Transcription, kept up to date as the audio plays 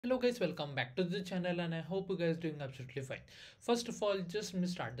Hello guys, welcome back to the channel and I hope you guys doing absolutely fine. First of all, just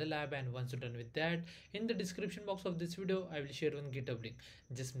start the lab, and once you're done with that, in the description box of this video, I will share one GitHub link.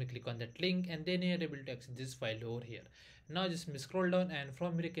 Just click on that link and then you're able to access this file over here. Now just scroll down and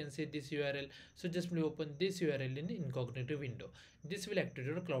from here you can see this URL. So just open this URL in the incognito window. This will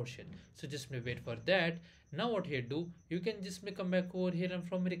activate your Cloud Shell. So just wait for that. Now what here do, you can just come back over here and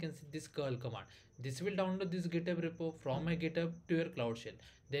from here you can see this curl command. This will download this GitHub repo from my GitHub to your Cloud Shell.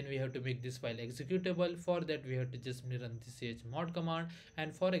 Then we have to make this file executable. For that we have to just run the chmod command,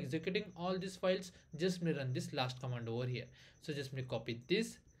 and for executing all these files just run this last command over here. So just copy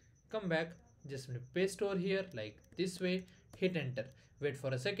this, come back, just paste over here like this way, hit enter, wait for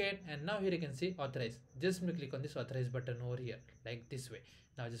a second, and now here you can see authorize. Just click on this authorize button over here like this way.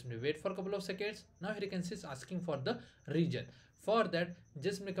 Now just wait for a couple of seconds. Now here you can see it's asking for the region. For that,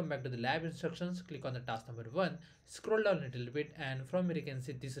 just come back to the lab instructions, click on the task number 1, scroll down a little bit, and from here you can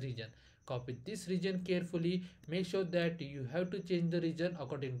see this region. Copy this region carefully. Make sure that you have to change the region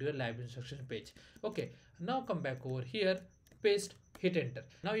according to your lab instruction page. Okay, now come back over here, paste, hit enter.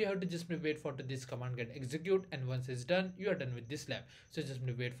 Now you have to just wait for this command get execute, and once it's done, you are done with this lab. So just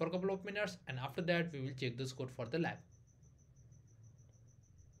wait for a couple of minutes, and after that we will check this code for the lab.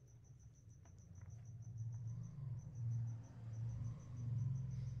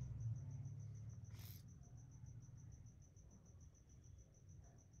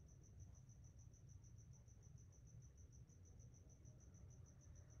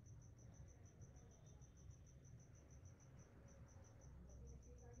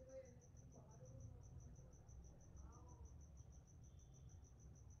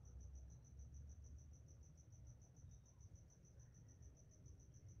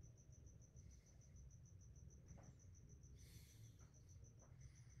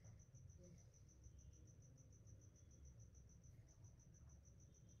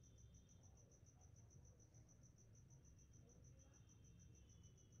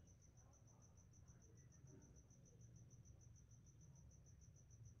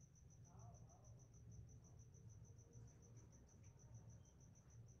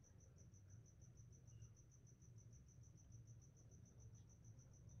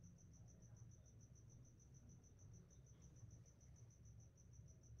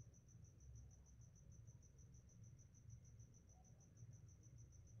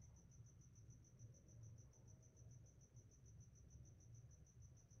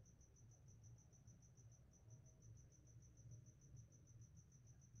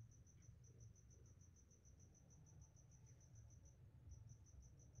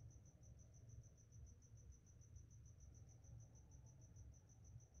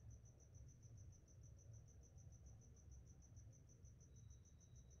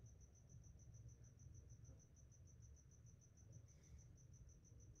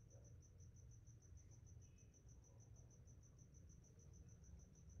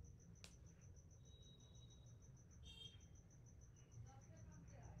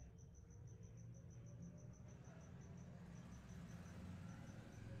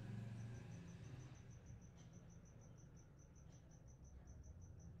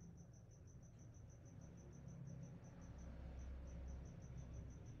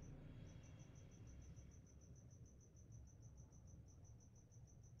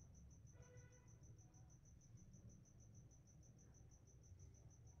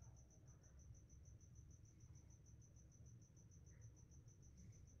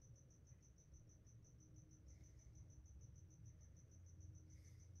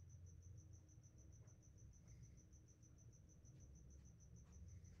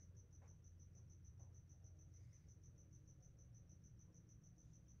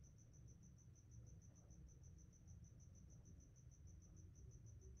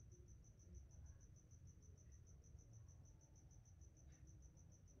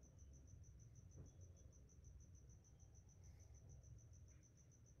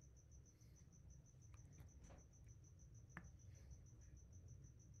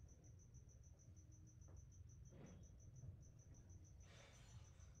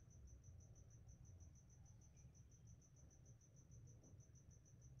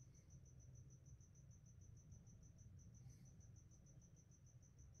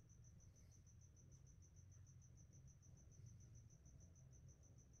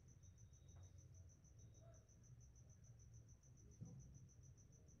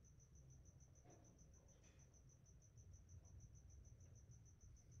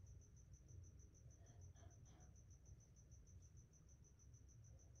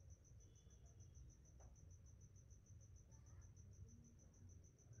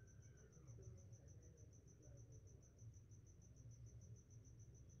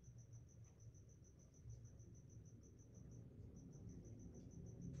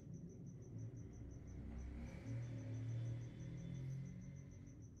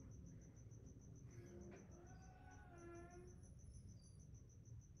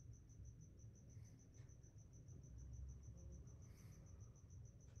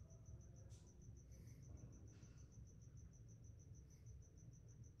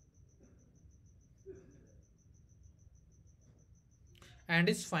 and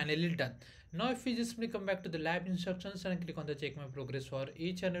it's finally done. Now if we just simply come back to the lab instructions and click on the check my progress for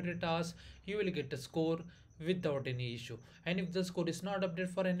each and every task, you will get a score without any issue. And if the score is not updated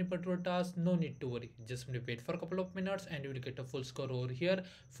for any particular task, no need to worry, just simply wait for a couple of minutes and you will get a full score over here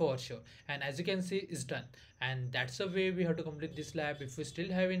for sure. And as you can see, it's done. And that's the way we have to complete this lab. If you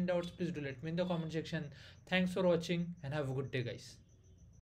still have any doubts, please do let me in the comment section. Thanks for watching and have a good day, guys.